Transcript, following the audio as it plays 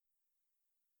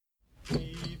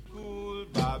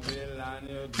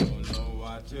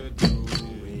you're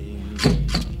doing.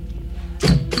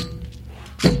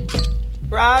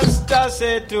 Rasta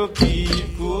said to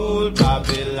keep cool,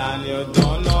 Babylon, you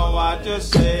don't know what you're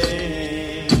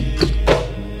saying.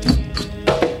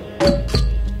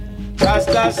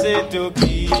 Rasta said to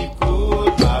keep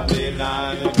cool,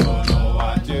 Babylon, you don't know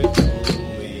what you're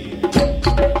doing.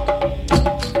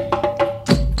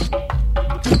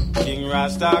 King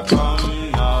Rasta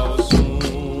come now soon.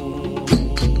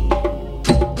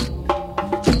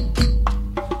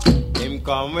 Him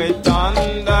come with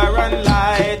thunder and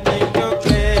lightning to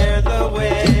clear the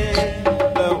way.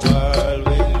 The world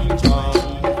will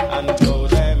come and blow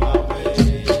them away.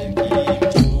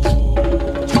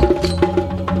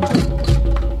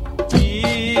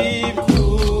 Keep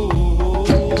cool.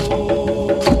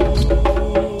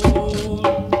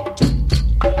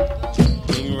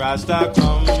 King Rasta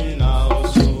come now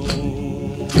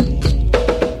soon.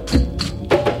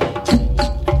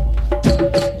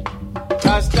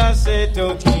 Rasta say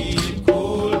to keep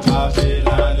cool,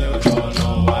 Babylon, you don't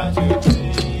know what you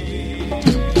did.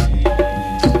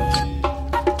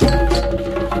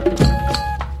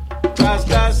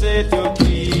 Rasta say to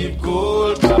keep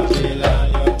cool, Babylon,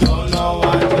 you don't know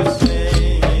what you say.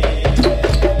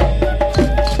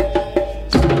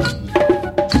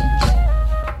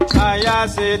 I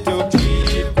say to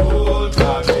keep cool,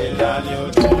 Babylon,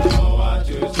 you don't know what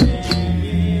you say.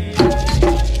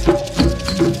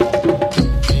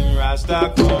 King Rasta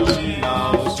come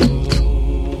now soon.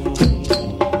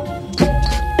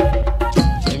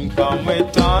 Him come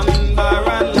with thunder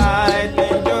and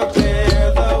lightning to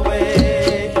clear the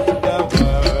way. The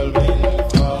world will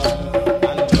come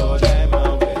and blow them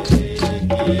away.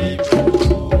 Keep cool.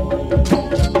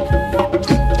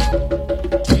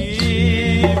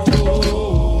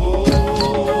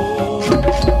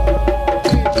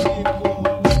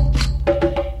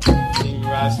 King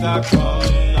Rasta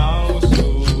come now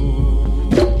soon.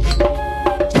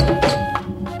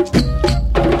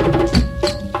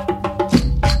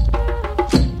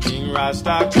 King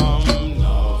Rasta come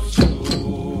now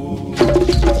soon.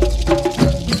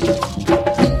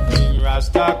 King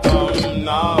Rasta come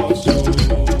now soon.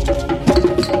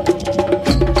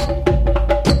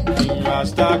 King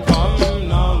Rasta come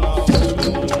now soon.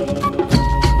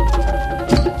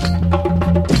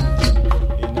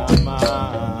 In a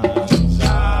man's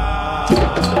eye.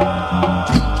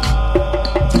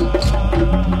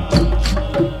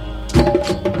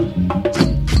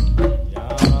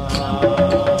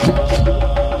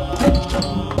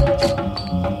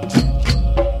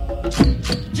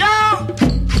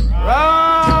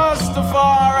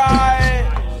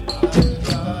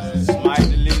 Rastafari, smite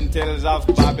the lintels of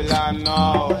Babylon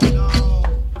now.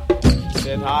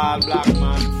 Set all black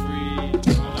man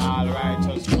free and all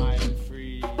righteous mind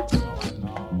free.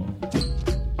 Now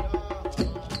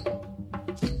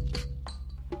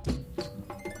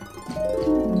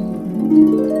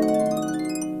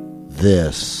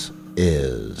This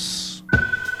is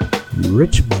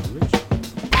Richmond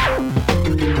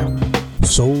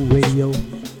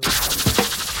soulradio.com.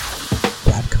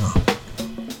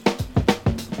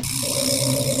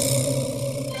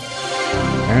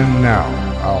 And now,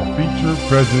 our feature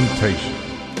presentation.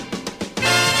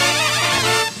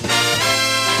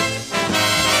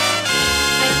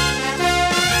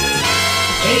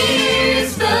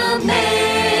 Here's the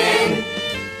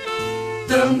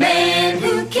man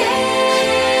who can,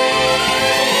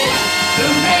 the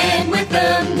man with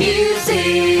the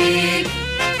music,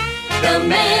 the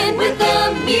man with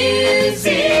the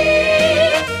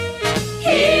music.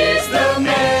 Here's the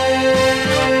man.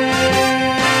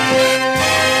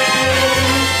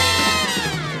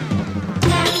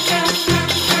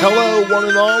 Hello, one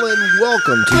and all, and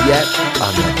welcome to yet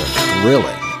another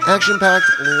thrilling, action-packed,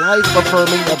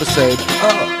 life-affirming episode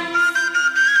of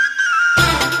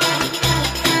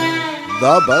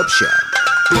The Bopst Show.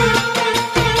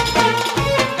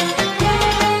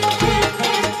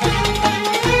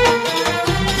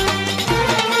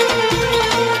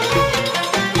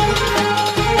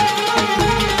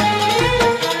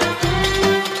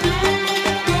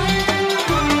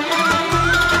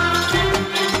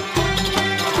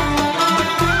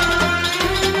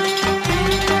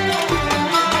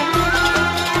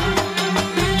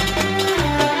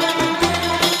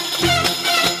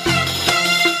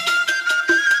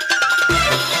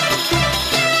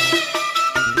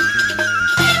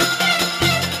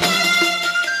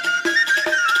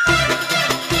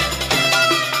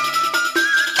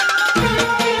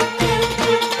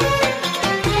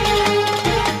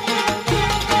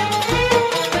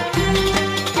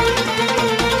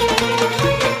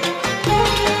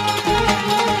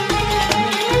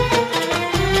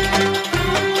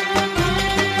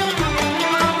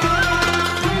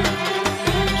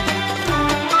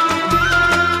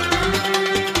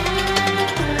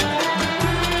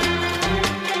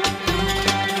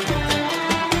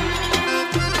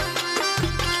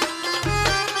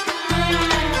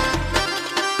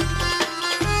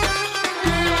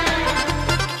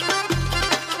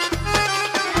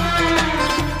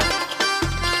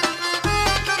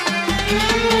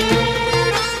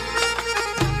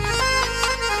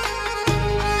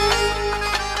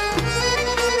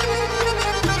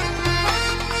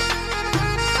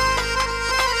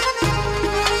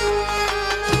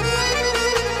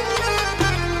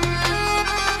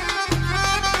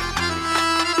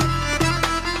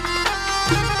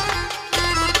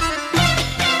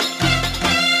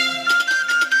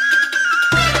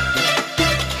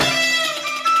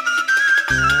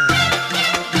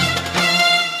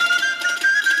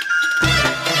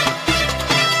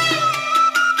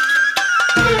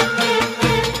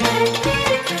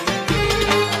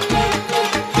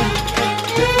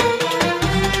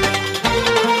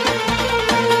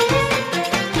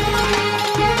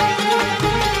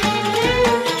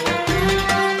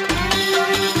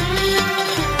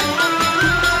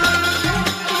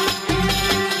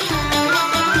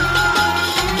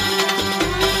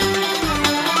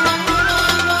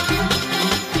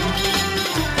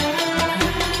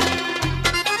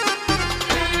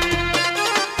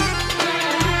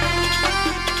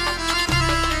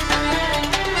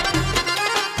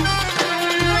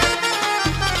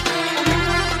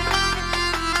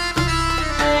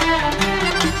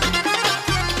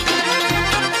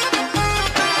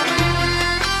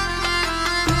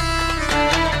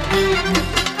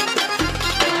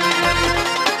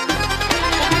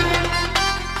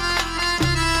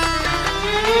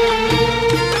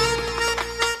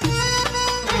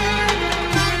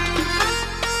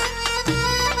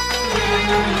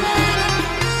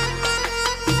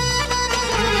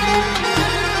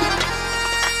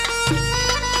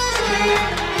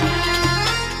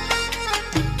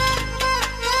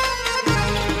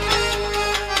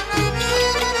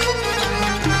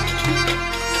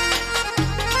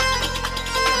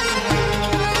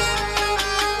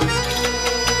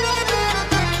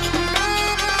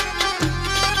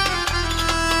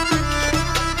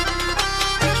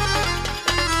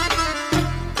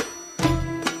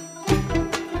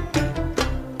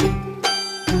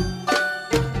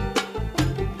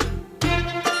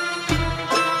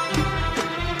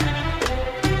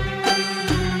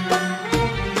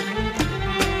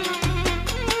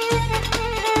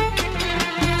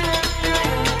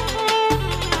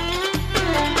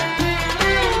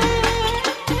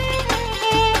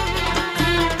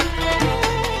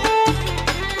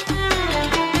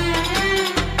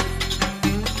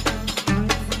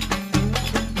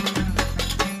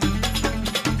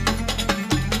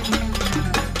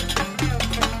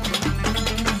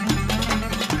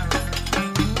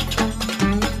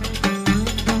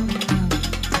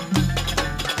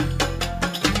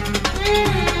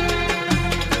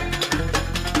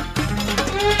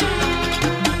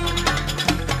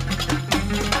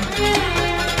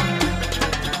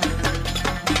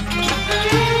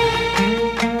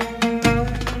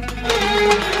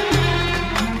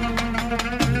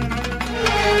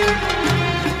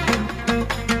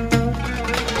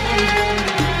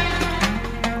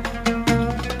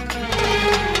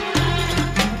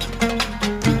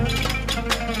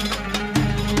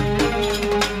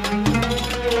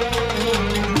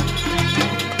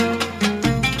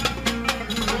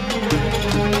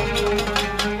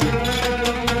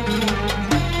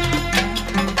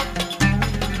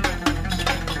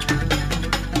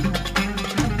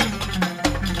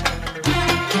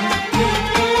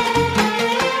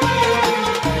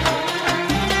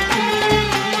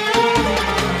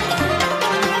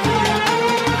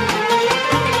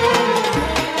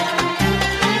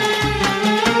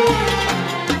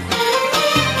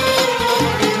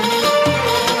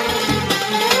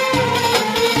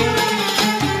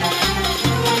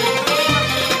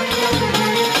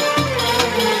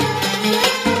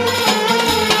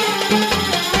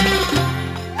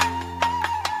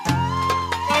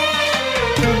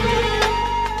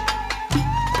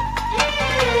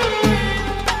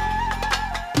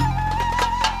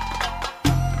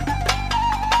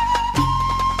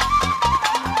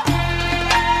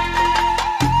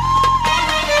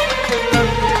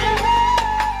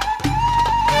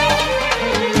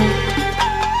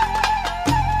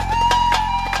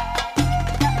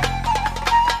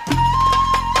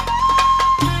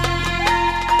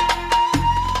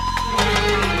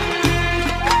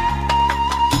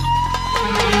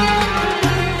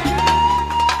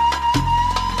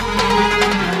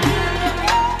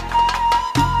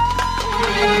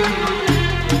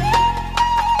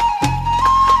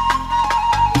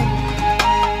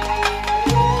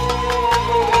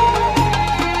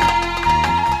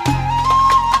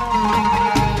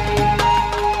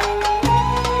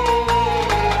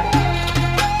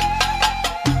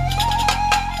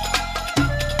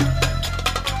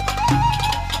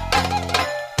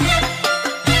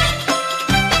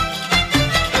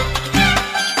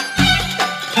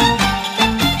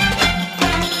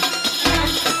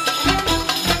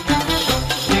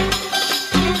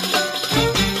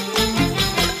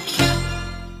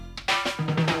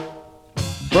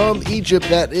 From Egypt,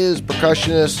 that is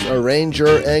percussionist,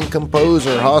 arranger, and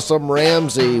composer Hassam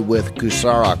Ramsey with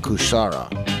Kusara Kusara.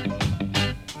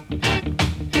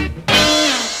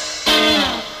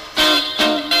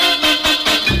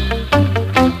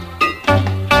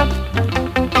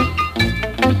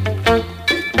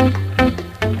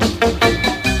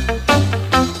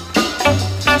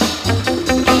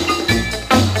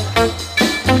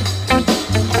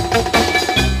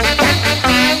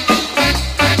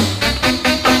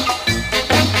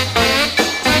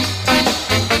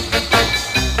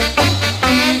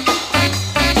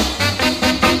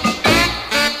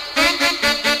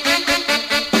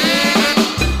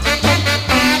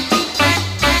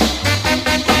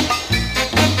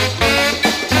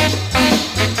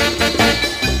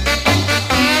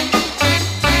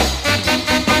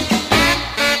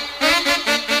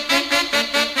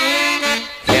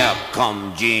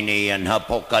 In her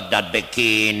polka dot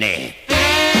bikini.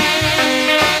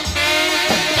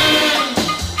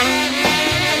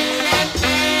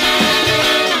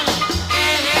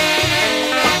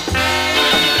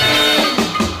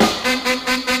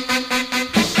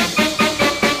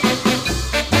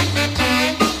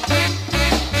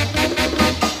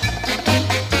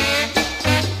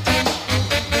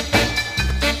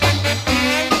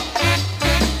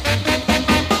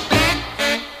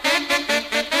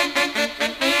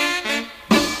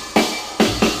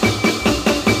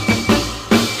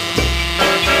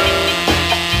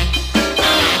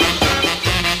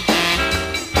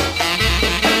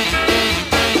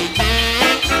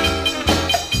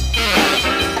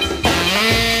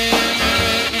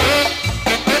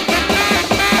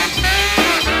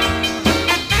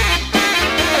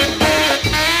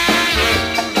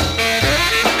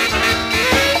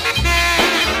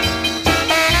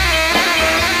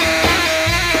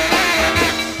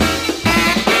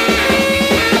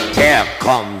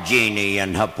 Come Jeannie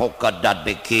in her polka dot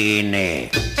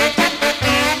bikini.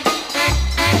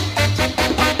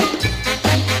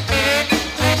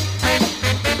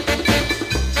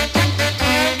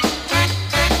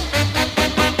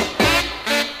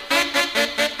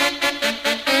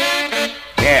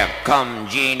 Here come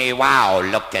Jeannie, wow,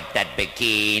 look at that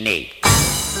bikini.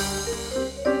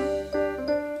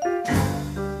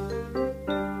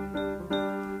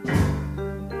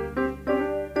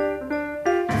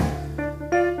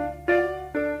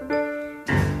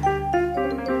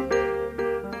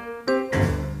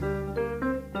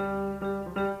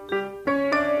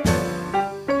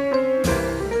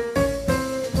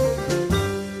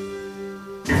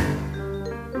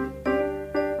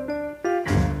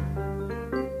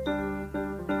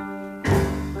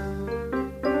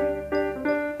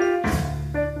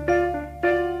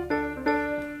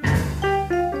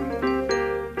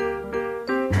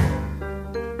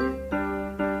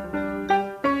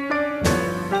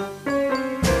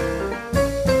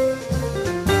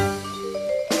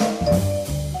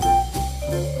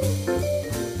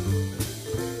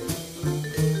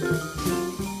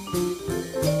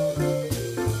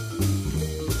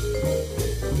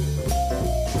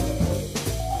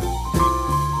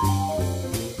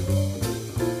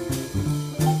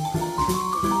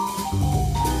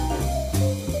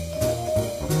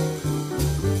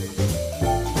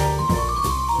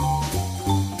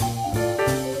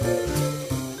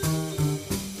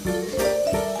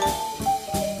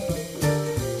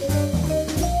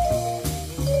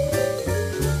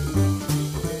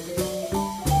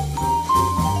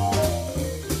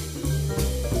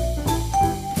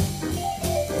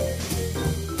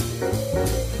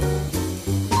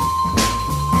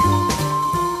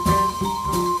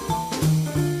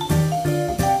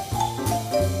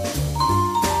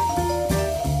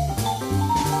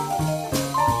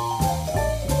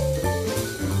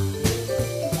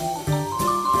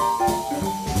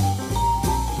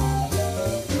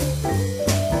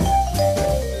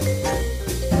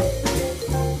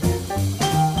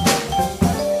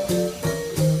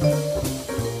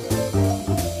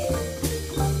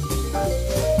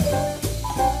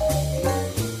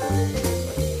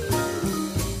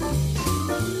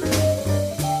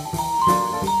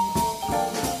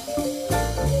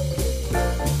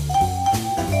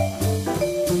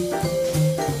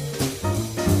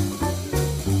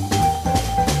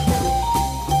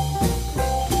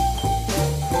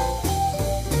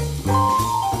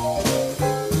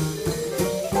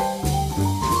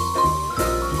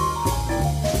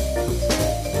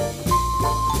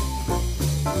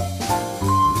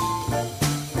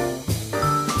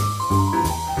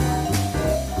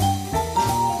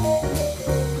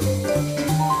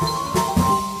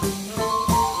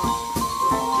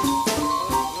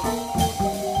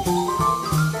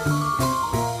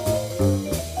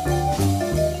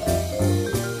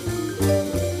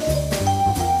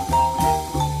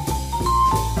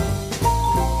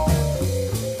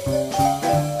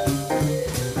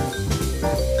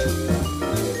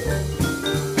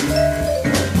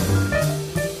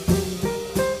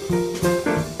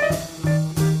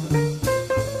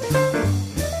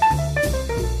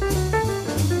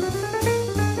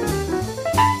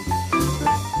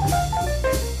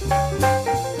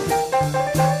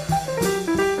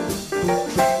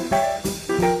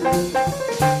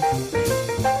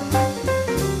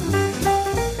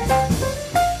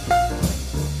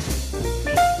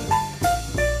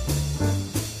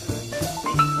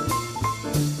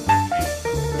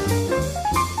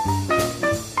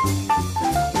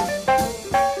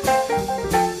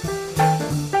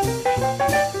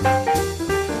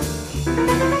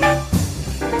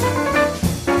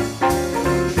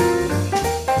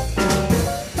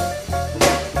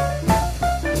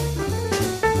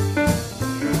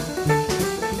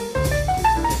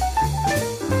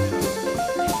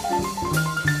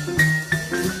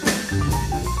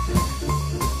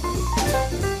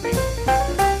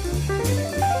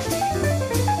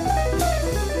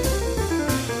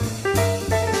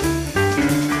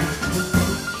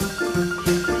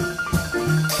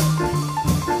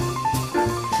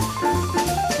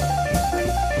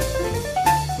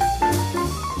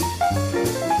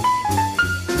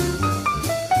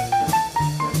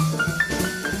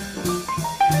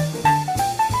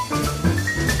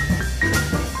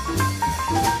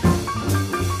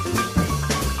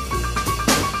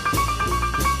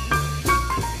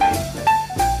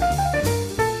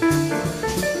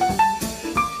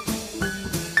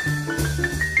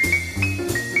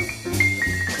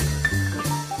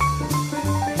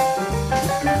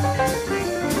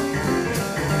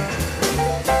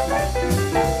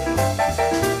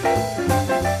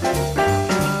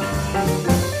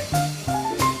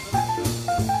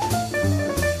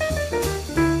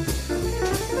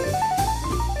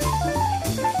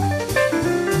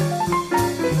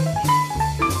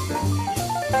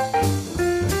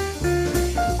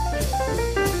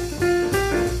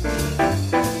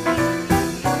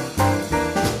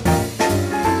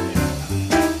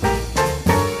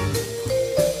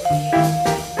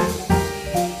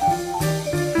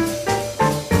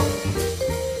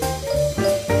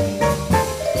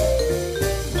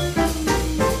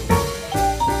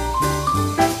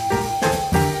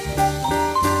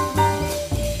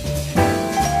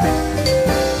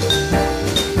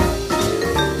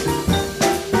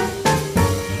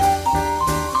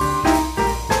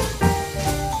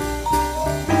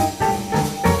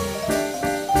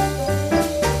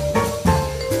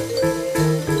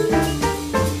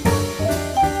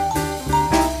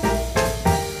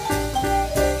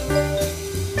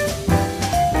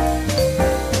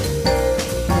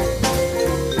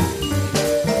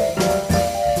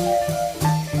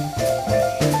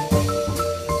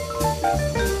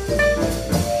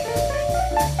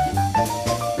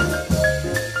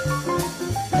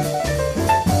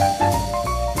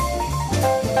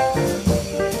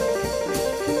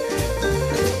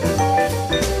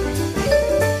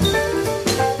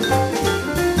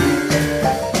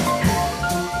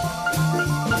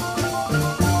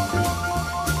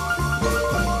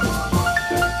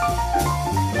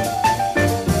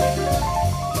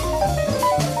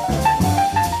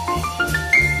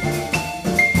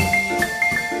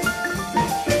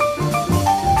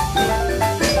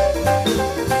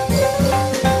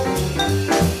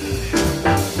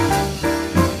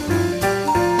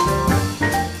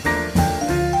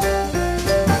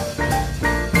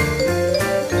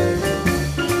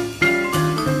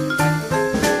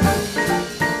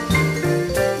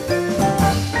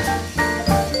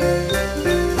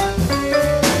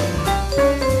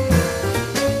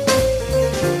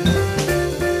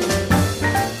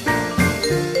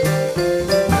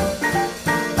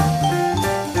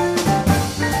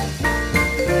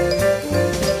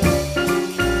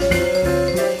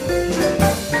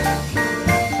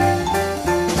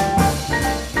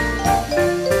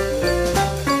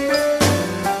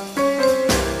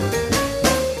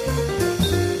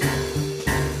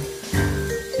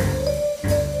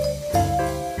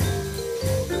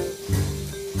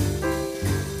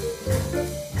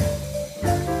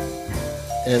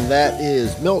 And that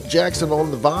is Milt Jackson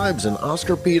on the vibes and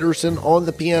Oscar Peterson on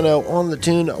the piano on the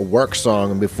tune Work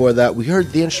Song. And before that, we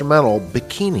heard the instrumental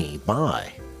Bikini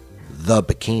by The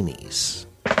Bikinis.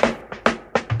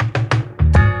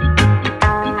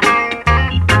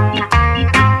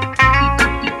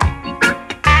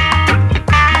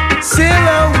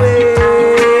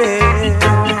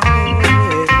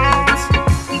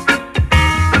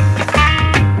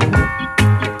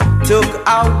 Took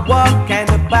a walk and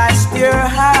passed your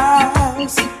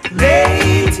house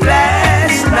late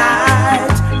last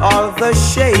night. All the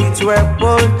shades were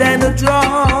pulled and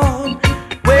drawn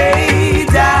way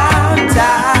down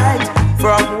tight.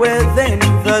 From within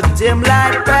the dim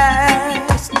light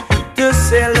past the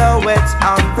silhouettes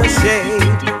on the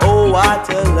shade. Oh, what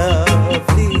a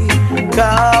lovely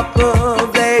couple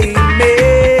they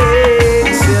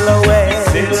made. Silhouette,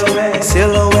 silhouette,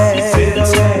 silhouette,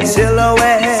 silhouette,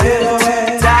 silhouette.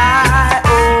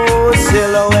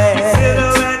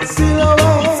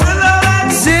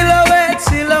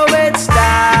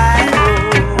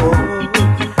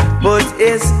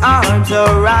 Arms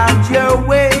around your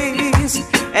waist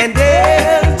and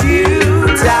held you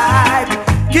tight.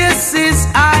 Kisses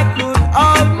I could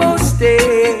almost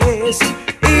taste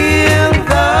in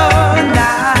the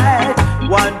night.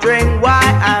 Wondering why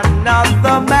I'm not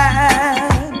the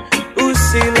man whose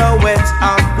silhouette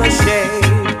on the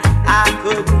shade I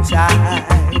couldn't hide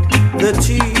the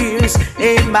tears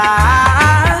in my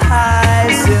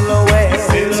eyes. Silhouette,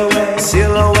 silhouette,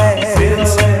 silhouette,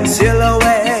 silhouette, silhouette.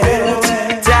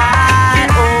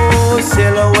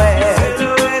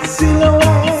 Silhouette,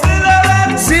 silhouette,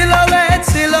 silhouette,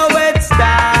 silhouette,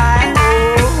 style.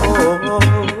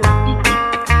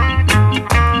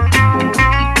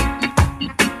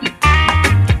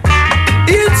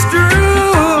 It's true,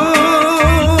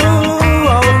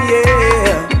 oh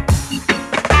yeah.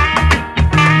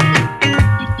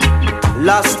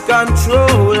 Lost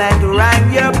control and rang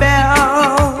your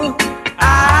bell.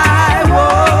 I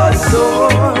was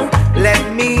sore. Let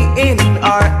me in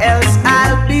or else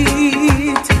I'll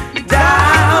beat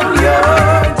down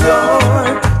your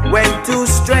door. When two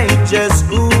strangers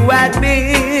who had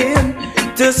been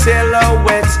to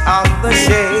silhouettes on the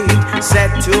shade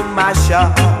said to my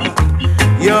shop,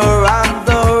 you're on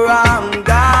the wrong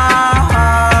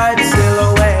guard.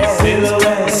 Silhouette,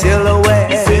 silhouette,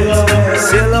 silhouette, silhouette,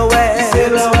 silhouette,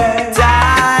 silhouette.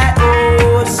 Die,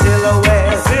 oh,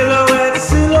 silhouette, silhouette,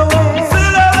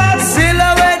 silhouette,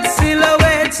 silhouette,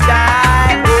 silhouette,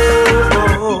 style.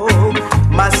 Oh,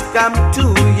 must come to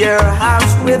your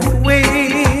house with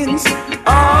wings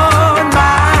on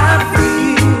my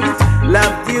feet.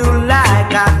 Loved you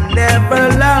like I've never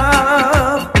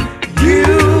loved you,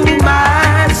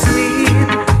 my sweet.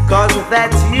 Cause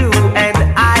that's you and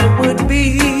I would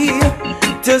be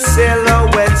to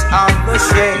silhouettes on the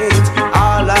shades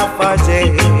all of our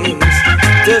days.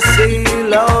 To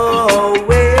silhouette,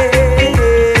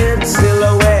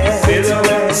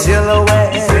 silhouette,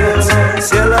 silhouette,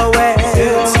 silhouette,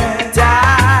 silhouette,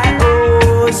 die,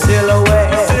 oh,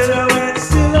 silhouette, silhouette,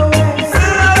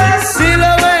 silhouette,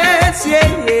 silhouette, yeah,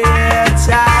 yeah,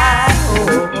 die,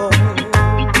 oh,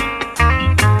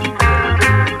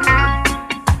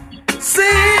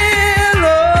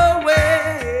 silhouette.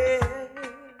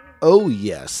 Oh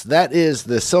yes, that is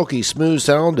the silky smooth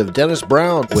sound of Dennis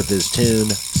Brown with his tune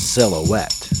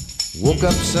Silhouette. Woke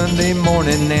up Sunday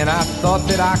morning and I thought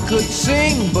that I could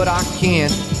sing, but I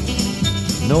can't.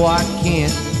 No, I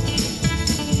can't.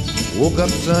 Woke up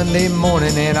Sunday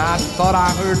morning and I thought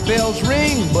I heard bells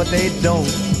ring, but they don't,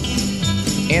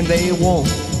 and they won't.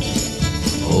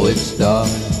 Oh, it's dark,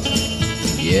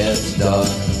 yeah, it's dark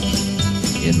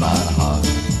in my heart.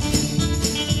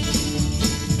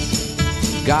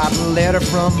 Got a letter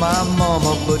from my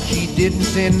mama, but she didn't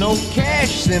send no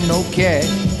cash,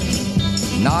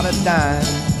 not a dime.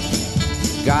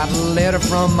 Got a letter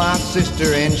from my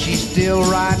sister and she's still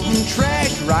writing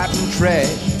trash,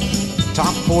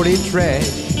 top 40 trash.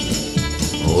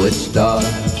 Oh, it's dark,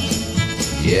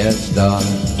 yeah, it's dark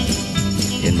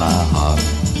in my heart.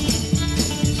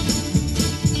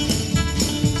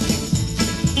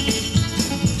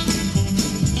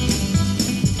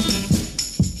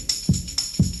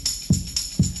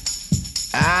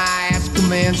 I asked a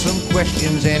man some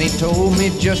questions and he told me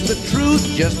just the truth,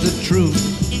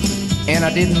 and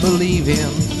I didn't believe him.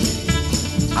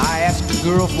 I asked a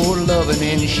girl for loving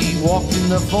and she walked in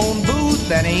the phone booth.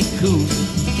 That ain't cool,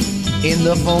 in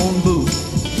the phone booth.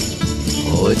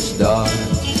 Oh, it's dark,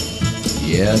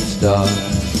 yeah, it's dark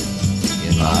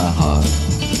in my heart.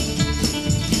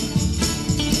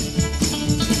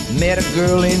 Met a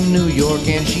girl in New York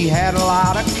and she had a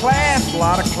lot of class.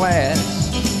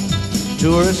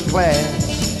 tourist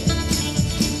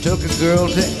class. Took a girl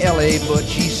to LA, but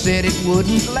she said it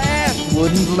wouldn't last,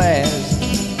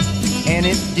 and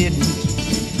it didn't.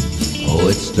 Oh,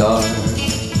 it's dark,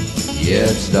 yeah,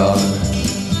 it's dark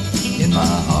in my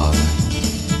heart.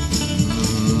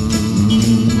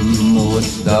 Oh,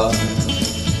 it's dark,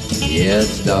 yeah,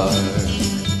 it's dark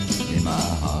in my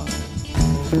heart.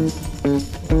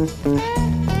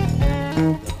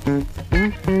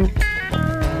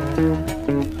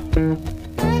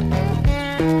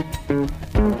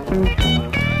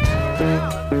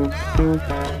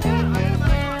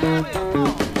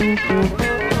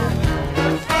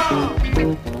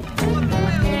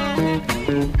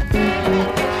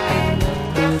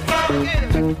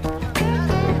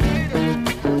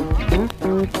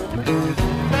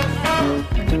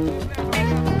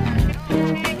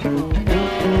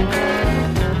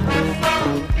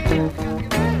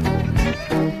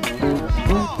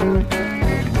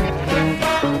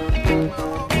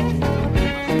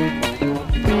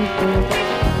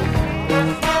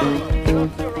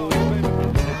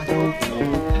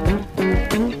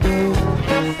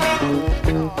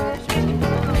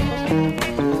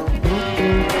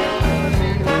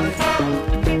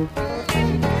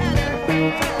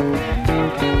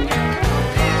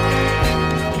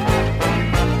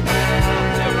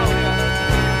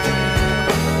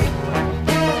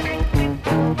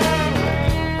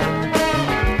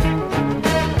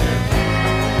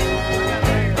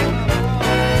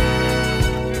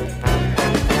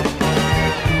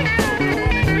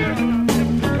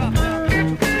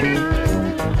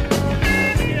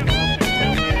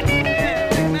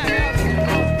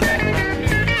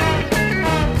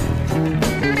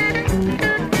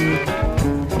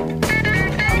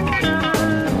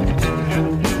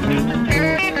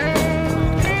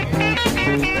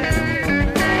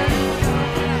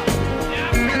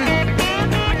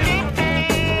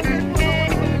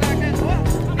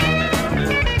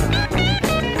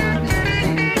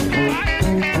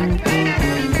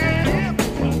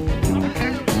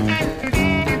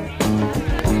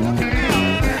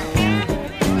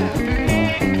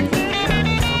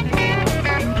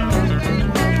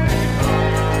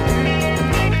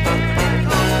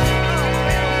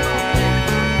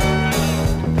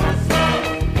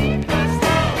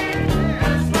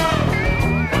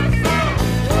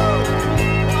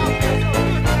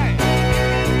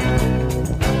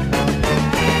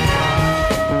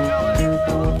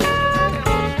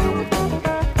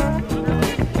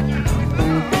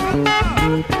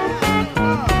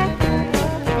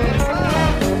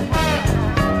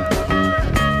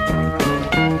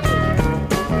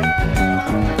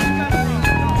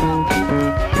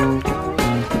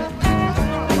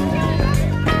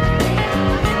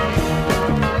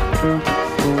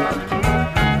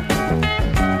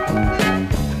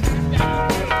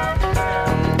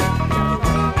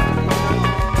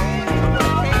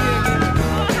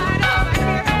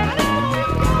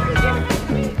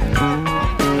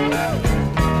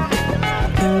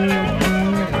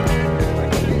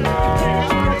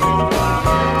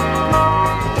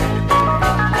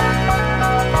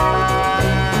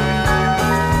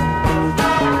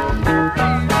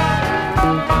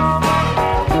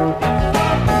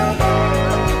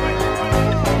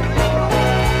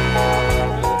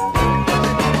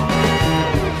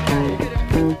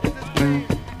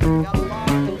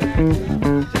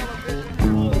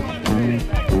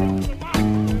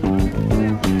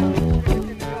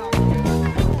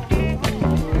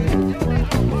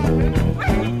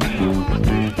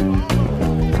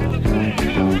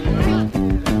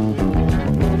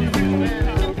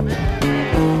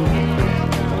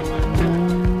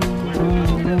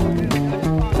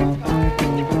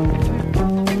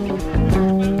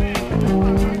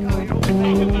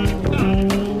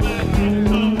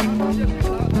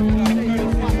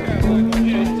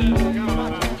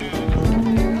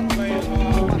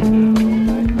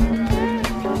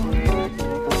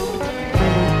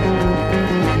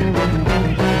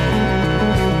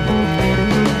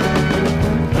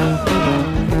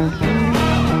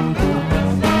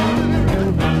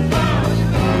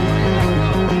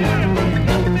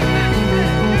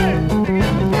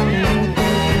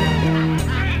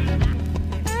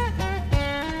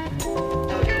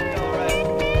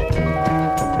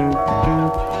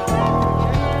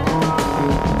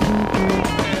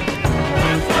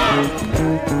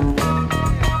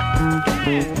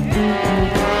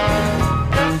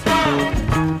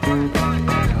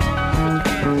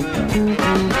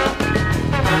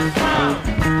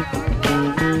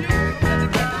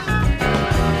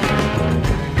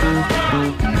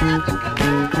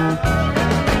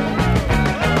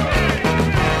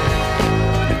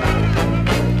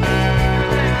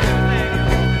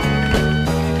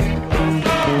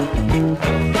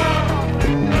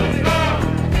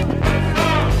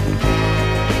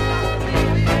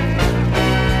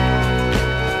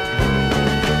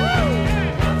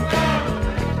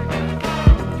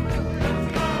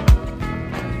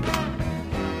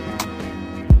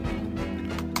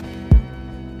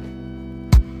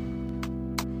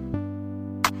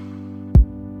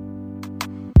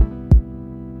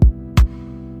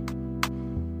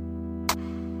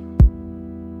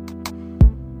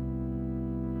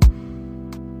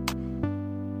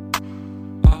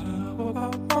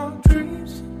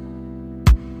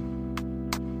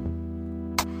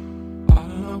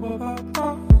 know about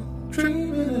my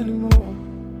dreaming anymore.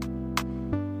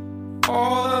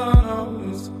 All that I know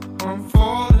is I'm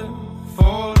falling,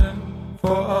 falling,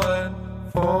 falling,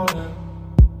 falling.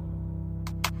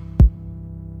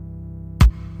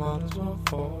 Might as well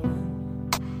falling.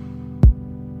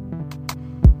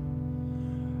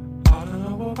 I don't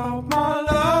know about my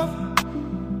love.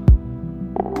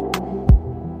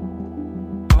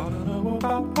 I don't know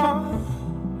about my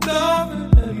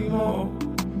loving anymore.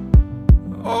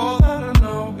 All that I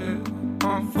know is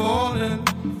I'm falling,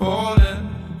 falling,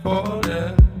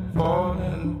 falling,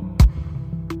 falling.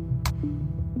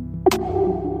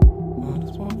 Might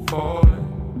as well falling.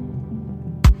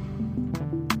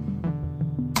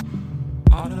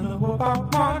 I don't know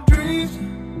about my dreams.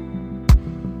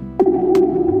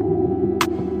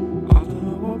 I don't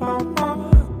know about my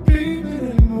dreams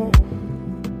anymore.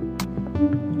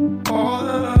 All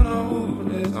that I know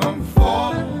is I'm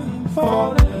falling,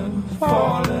 falling,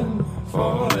 falling,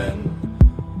 falling.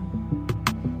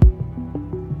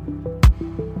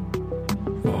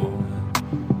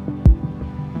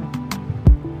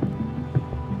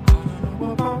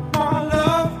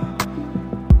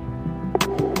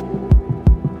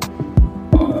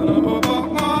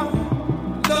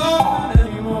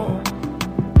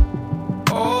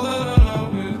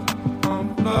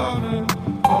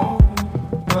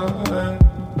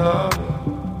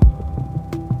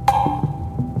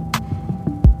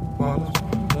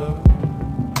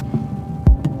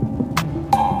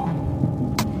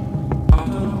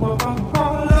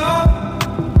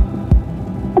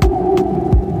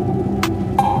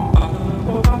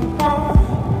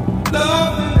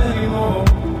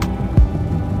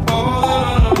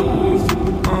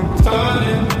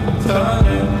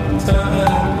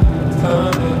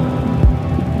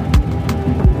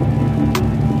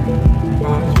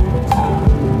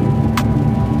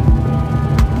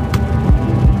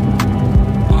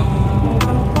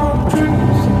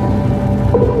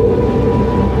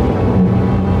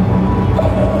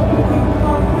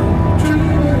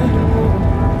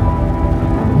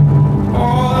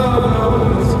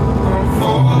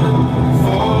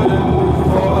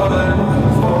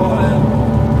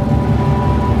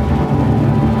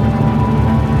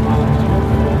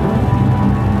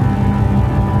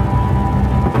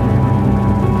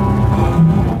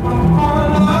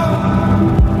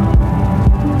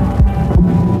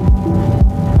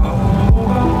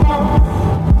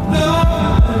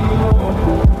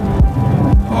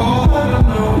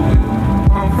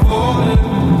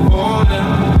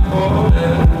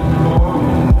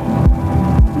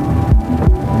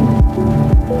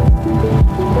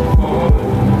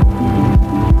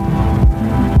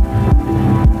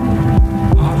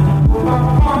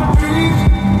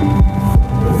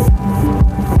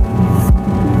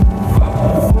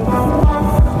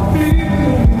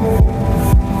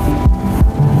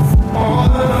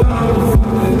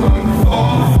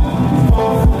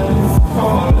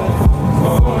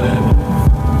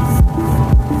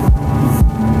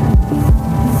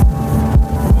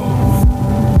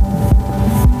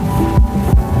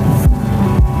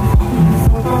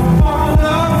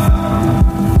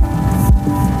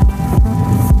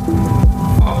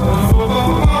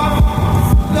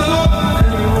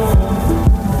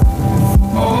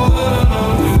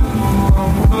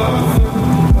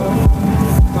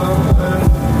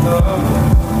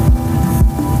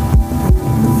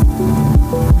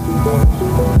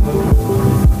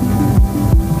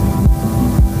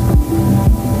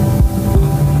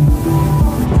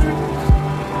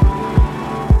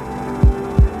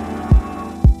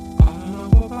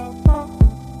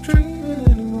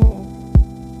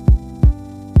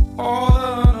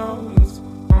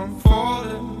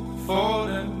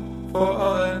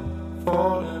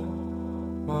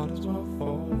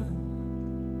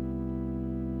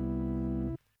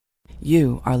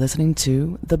 You are listening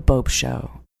to The Bopst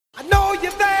Show. I know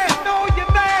you're there, know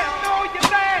you're there, know you're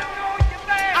there, know you're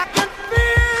there. I can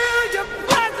feel your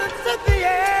presence in the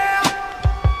air.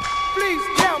 Please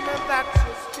tell me that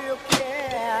you still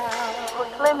care.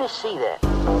 Look, let me see that.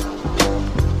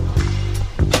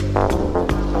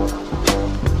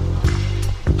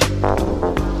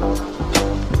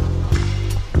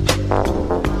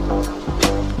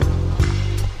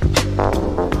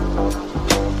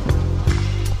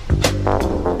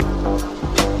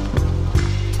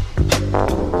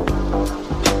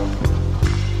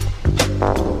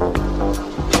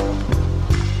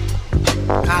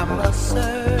 I must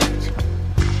search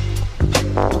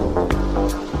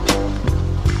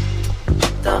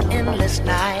the endless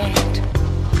night.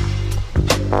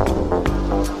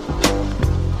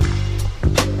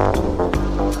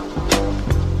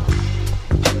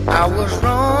 I was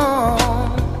wrong.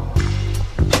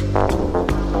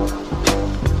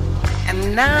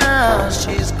 now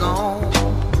she's gone.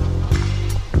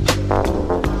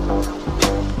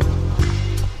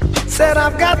 Said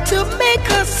I've got to make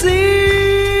her see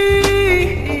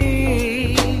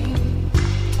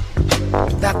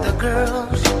that the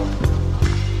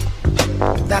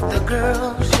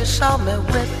girl she saw me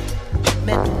with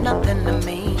meant nothing to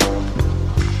me,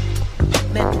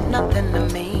 meant nothing to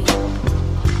me,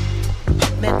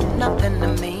 meant nothing to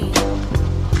me.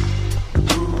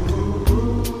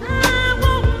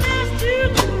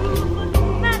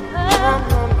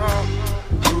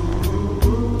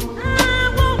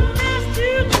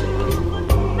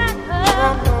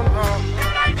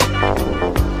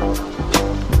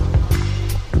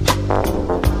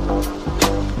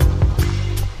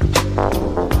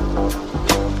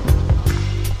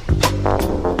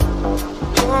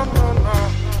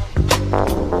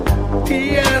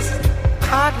 P.S.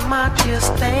 Hot my tear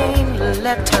stained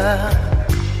letter.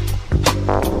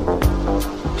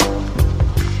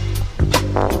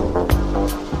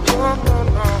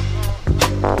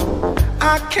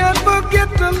 I can't forget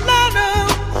the letter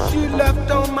she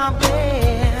left on my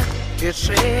bed. It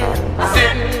said,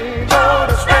 didn't go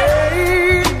to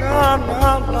stay. No, no,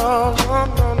 no, no,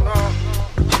 no, no.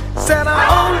 Said I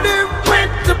only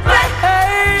went to play.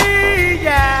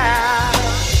 Yeah.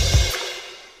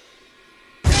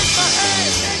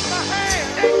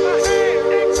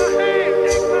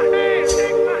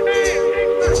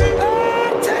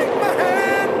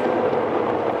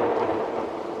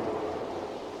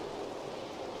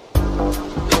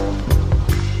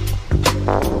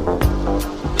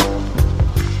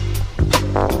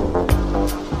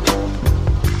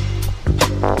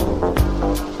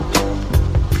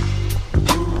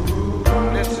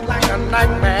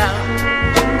 Nightmare,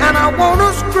 and I wanna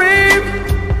scream.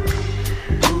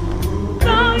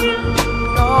 No,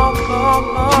 no.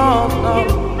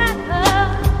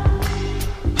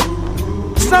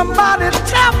 Somebody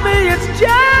tell me it's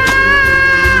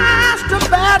just a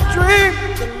bad dream.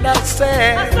 And let's say,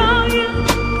 no.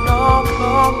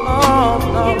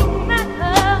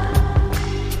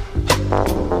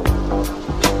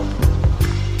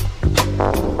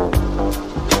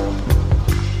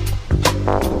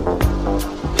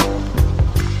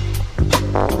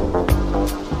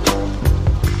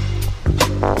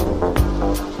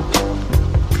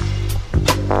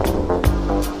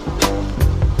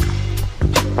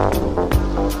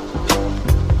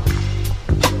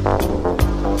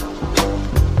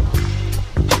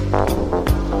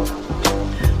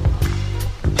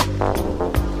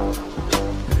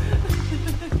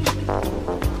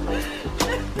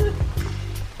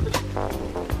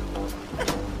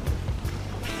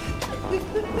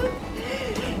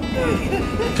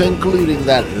 Concluding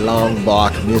that long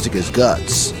block, Music is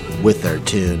Guts with their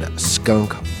tune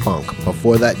Skunk Funk.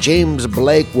 Before that, James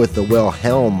Blake with the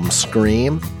Wilhelm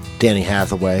Scream. Danny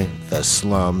Hathaway, The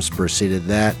Slums preceded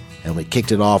that. And we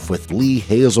kicked it off with Lee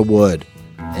Hazelwood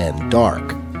and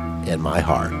Dark in My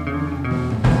Heart.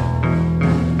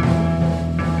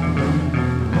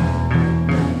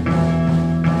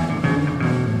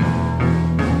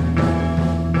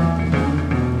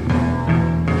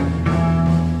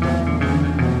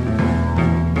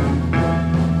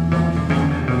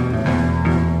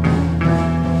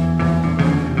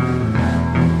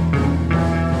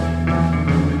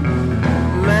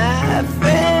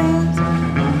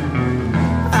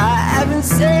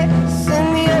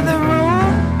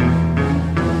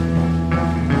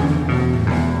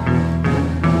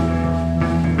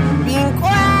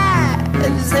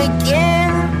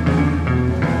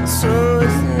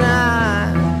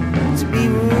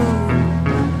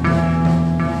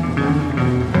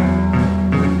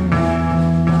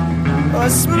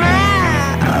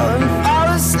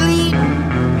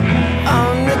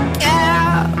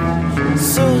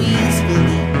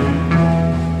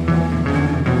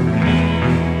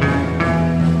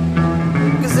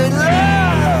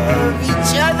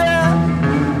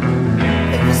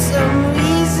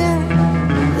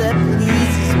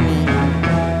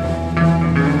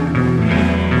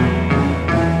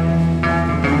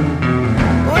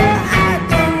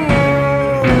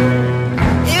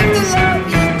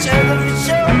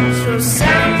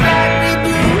 Sounds like we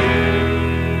do.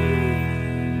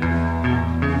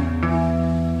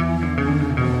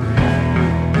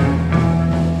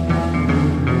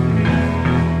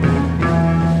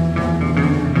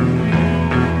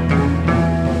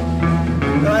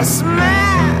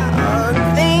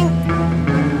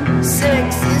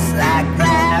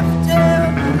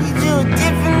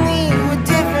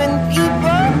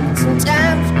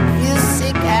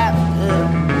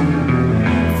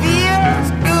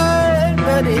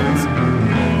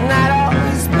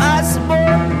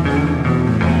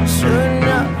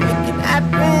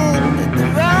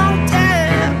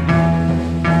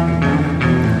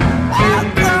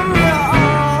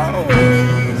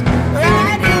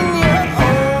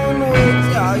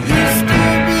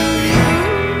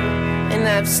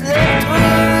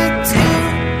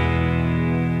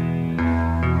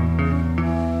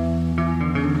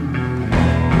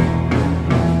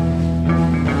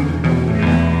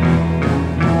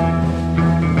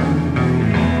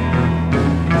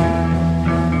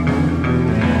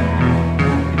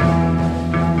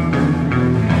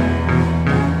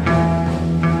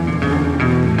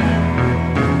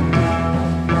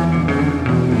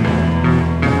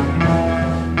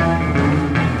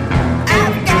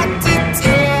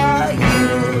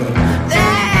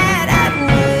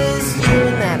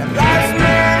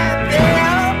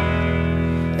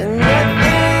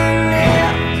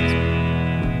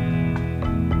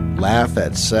 laugh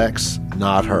at sex,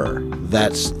 not her.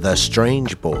 That's the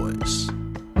Strange Boys.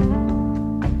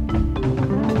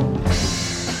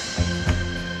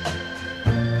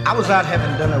 I was out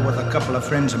having dinner with a couple of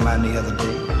friends of mine the other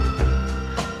day.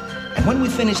 And when we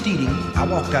finished eating, I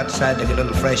walked outside to get a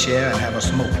little fresh air and have a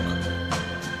smoke.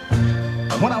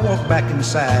 But when I walked back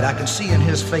inside, I could see in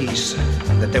his face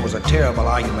that there was a terrible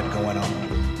argument going on.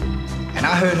 And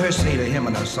I heard her say to him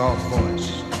in a soft voice,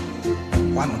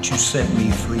 "Why don't you set me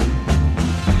free?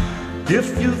 If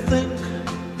you think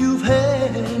you've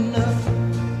had enough,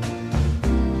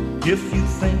 if you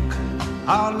think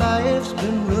our life's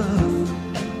been rough,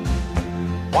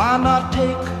 why not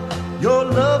take your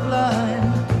love line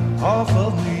off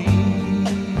of me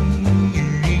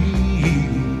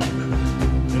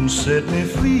and set me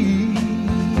free?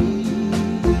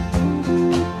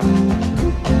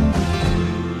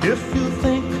 If you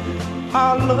think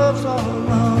our love's all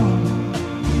wrong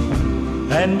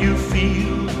and you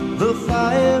feel the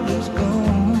fire is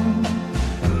gone,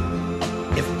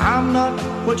 if I'm not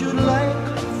what you'd like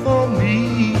for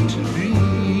me to be,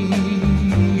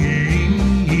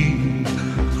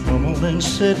 come on and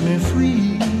set me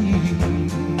free."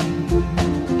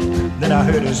 Then I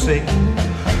heard her say,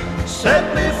 "Set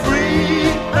me free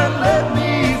and let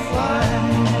me fly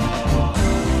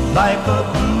like a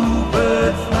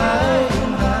bluebird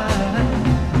flying high.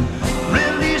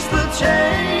 Release the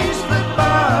chains that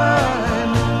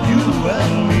bind you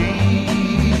and me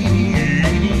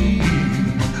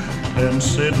and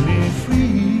set me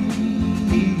free."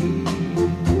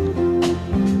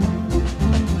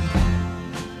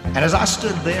 And as I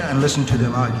stood there and listened to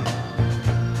them argue,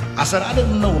 I said I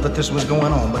didn't know that this was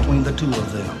going on between the two of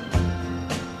them,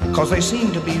 because they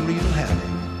seemed to be real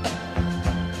happy.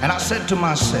 And I said to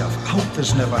myself, I hope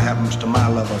this never happens to my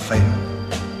love affair,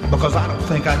 because I don't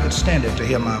think I could stand it to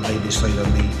hear my baby say to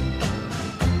me,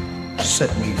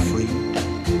 "Set me free."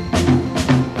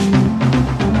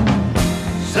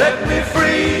 Set me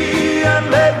free and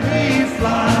let me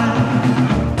fly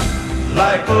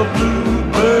like a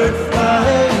bluebird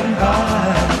flying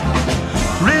high.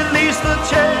 Release the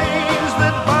chains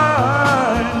that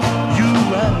bind you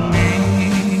and me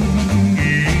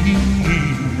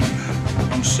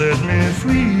and set me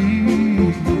free.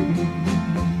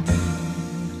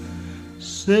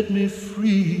 Set me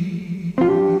free.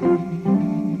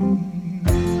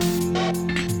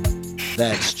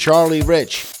 That's Charlie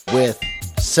Rich with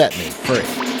Set Me Free.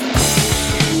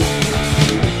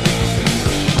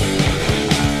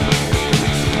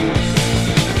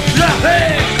 Yeah,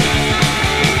 hey!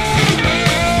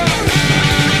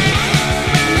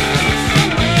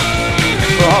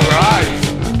 All right.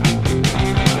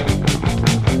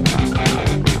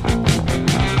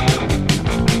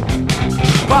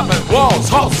 Popping walls,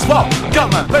 halls slow.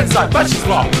 Gunman, bedside, benches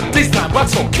low. These time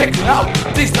bucks will kick it out.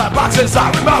 These time boxes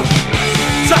are remote.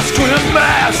 Sunscreen and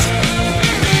mask.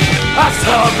 As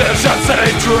television's a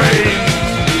dream.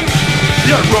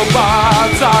 Your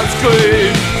robots on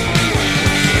screen.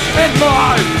 In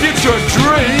my future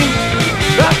dream.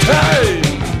 Okay.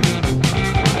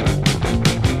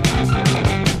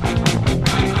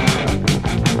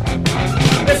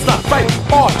 It's not fate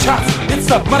or chance, it's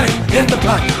the money in the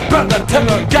bank. Burn the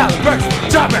timber, gallon bricks,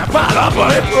 drive me a fire up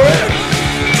on it for it.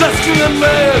 Just to the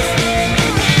mess,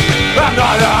 and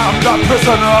I am the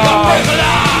prisoner. The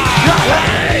prisoner! Yeah,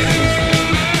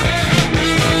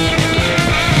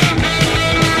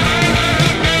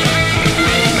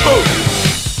 Boom.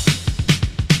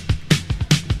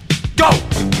 Go!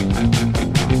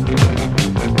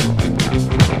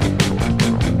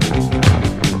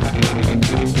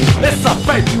 It's a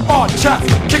fate or chance.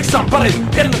 Kick somebody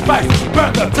in the face.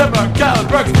 Burn the timber, gallon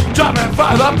bricks. Drive me and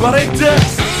fire the bloody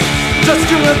dicks. Just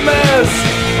do and miss.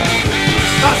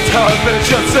 That's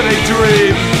television city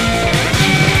dream.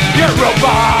 Your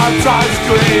robots I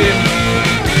scream.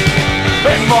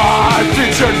 In my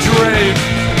future dream.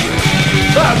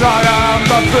 And I am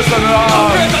the prisoner.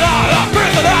 The prisoner, the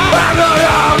prisoner. And I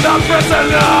am the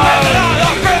prisoner.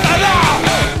 The prisoner.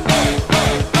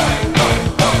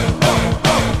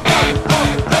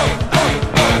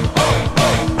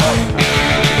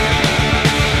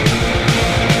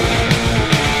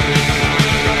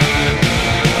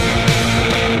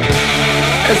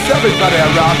 Is everybody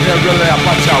around here really a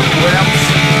bunch of wimps?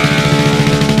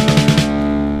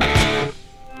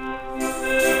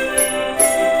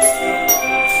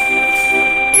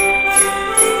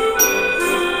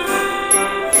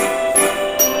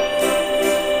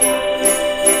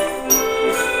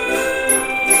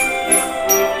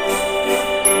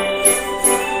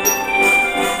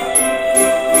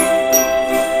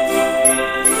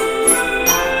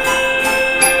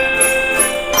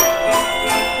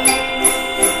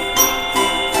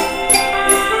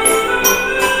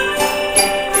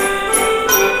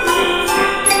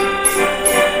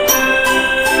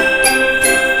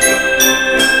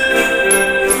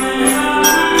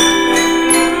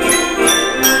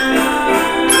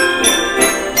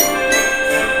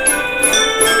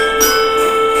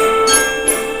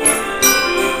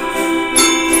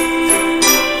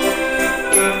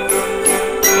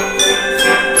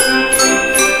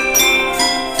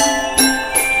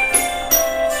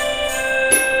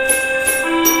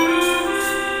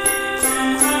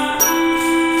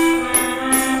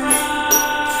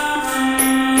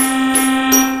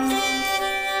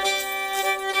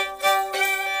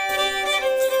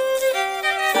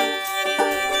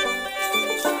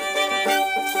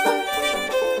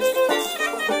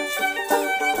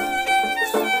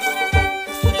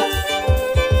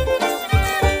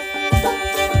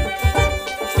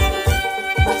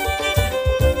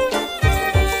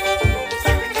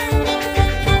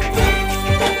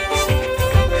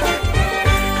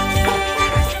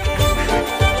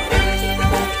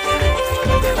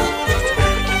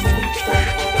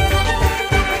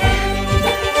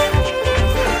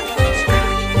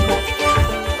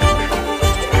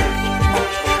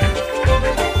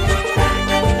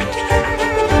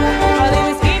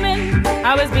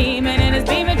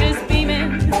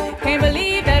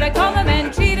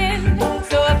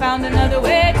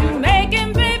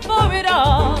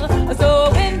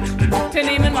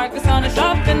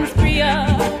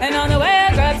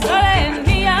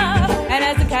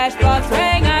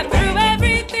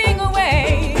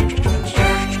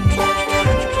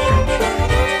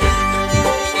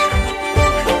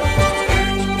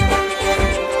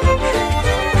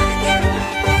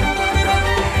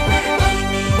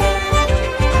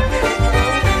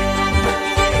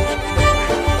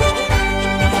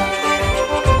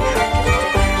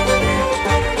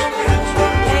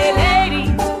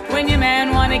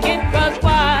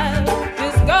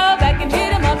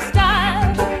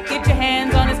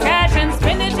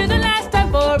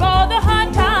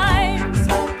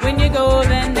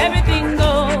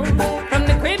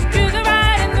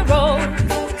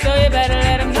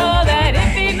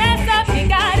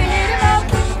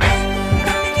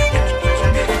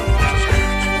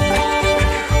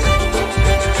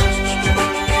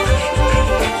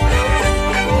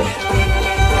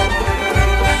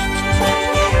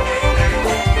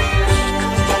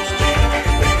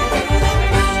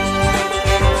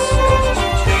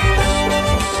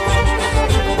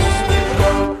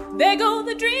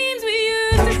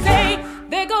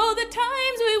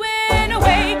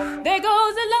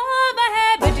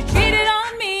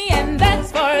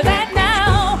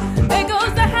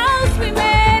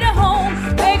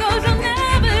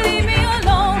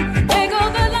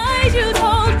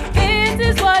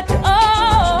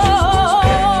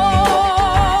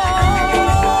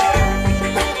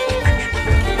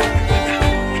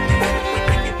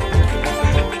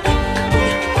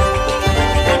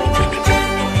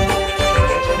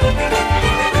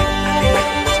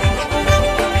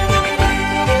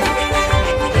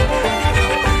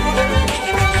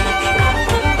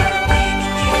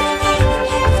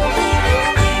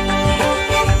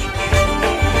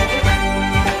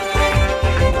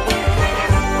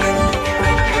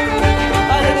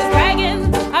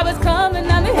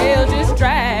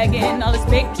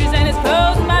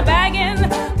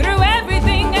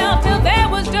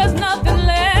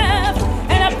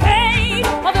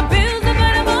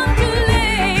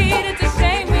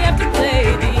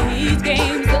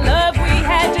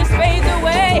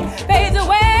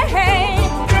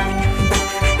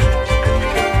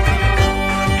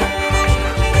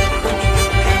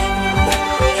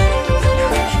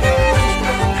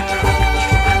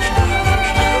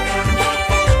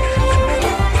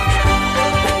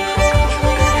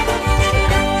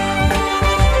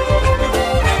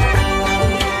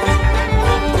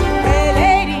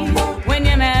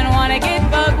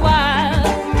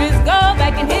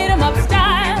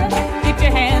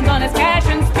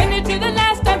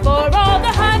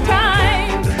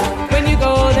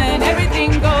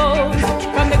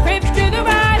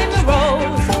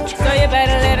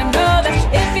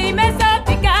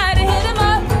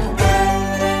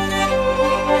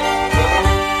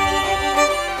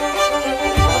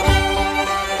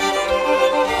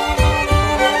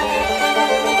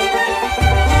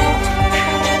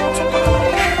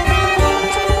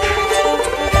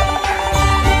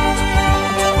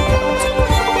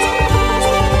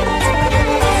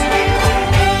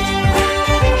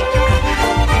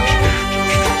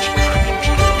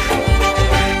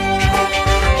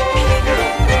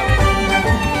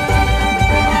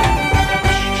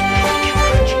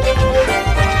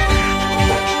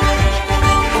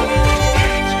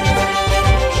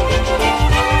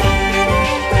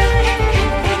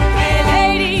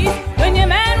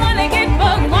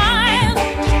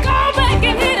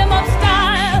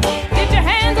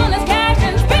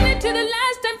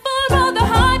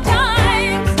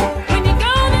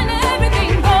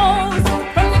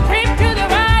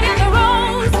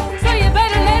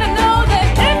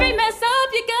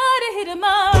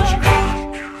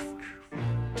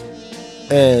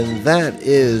 And that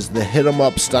is the hit 'em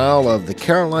up style of the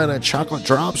Carolina Chocolate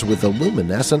Drops with the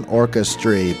Luminescent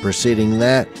Orchestra. Preceding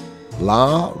that,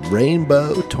 La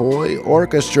Rainbow Toy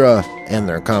Orchestra and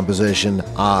their composition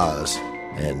Oz.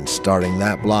 And starting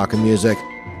that block of music,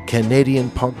 Canadian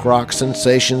punk rock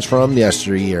sensations from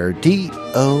yesteryear,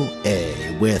 DOA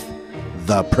with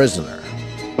The Prisoner.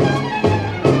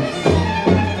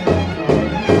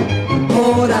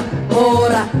 Ora,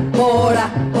 ora,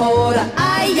 ora, ora,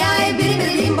 ay, ay, biri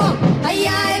biri bim bom, ay,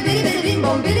 ay, biri biri bim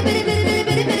bom, biri biri biri biri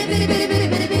biri biri biri biri biri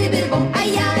biri biri biri bom,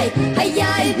 ay,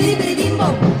 ay, biri biri bim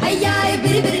bom, ay, ay,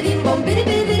 biri biri bim bom, biri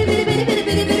biri biri biri biri biri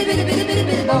biri biri biri biri biri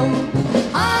biri bom,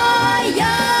 ay,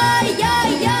 ay,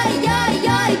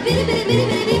 biri biri biri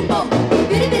biri bim bom,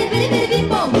 biri biri biri biri bim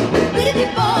bom, biri biri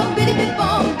bom, biri biri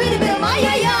bom, biri biri bom, ay,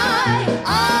 ay,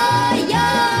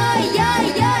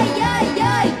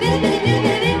 biri biri biri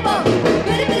biri bim bom,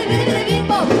 biri biri biri biri bim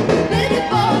bom, biri biri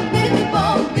bom, biri biri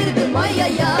bom, biri biri bom, ay,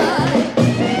 ay,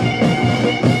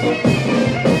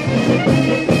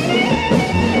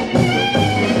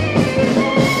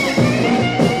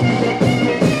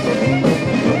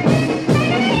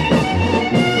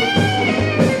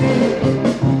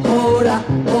 ora,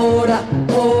 ora,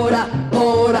 ora,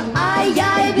 ora, ay,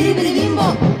 ay, biri biri bim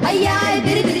bom, ay, ay,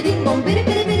 biri biri bim bom, biri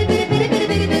biri biri biri biri biri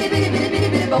biri biri biri biri biri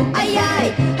biri bom, ay, ay,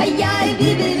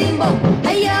 biri biri bim bom,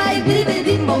 ay, ay, biri biri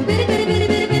bim bom, biri biri biri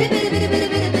biri biri biri biri biri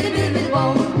biri biri biri biri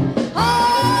bom,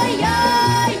 ay,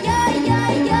 biri biri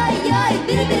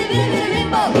biri biri bim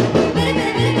bom, biri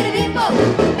biri biri biri bim bom,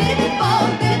 biri biri bom,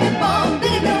 biri biri bom,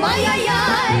 biri biri bom, ay, ay,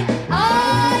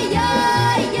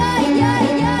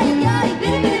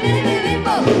 biri biri biri biri bim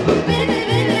bom, biri biri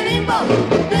biri biri bim bom,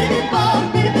 biri biri bom,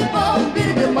 biri biri bom,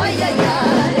 biri biri bom, ay, ay,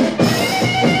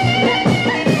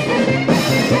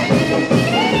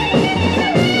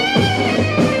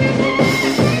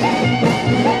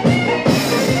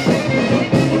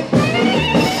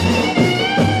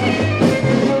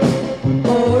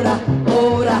 ora,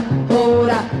 ora,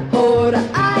 ora, ora,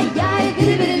 ay, ay,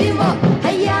 biri biri bim bom,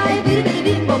 ay, ay, biri biri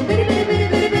bim bom, biri biri biri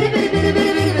biri biri biri biri biri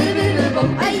biri biri biri biri bom,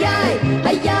 ay, ay,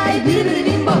 biri biri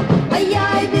bim bom, ay,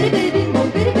 ay, biri biri bim bom,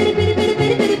 biri biri biri biri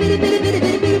biri biri biri biri biri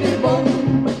biri biri biri bom,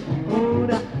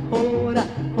 ora, ora,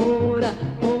 ora,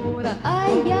 ora,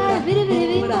 ay, ay, biri biri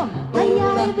bim bom, ay,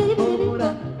 ay, biri biri bim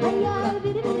bom, ay, ay,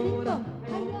 biri biri bim bom,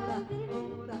 ay, ay, biri biri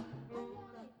bim bom.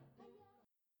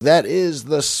 That is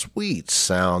the sweet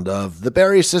sound of the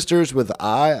Berry Sisters with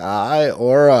I,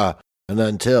 Aura. And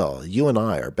until you and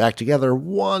I are back together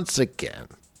once again,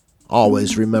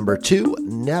 always remember to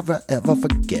never ever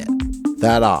forget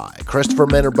that I, Christopher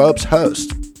Minner Bopst,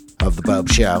 host of The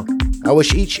Bopst Show, I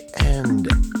wish each and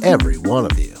every one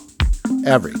of you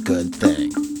every good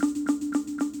thing.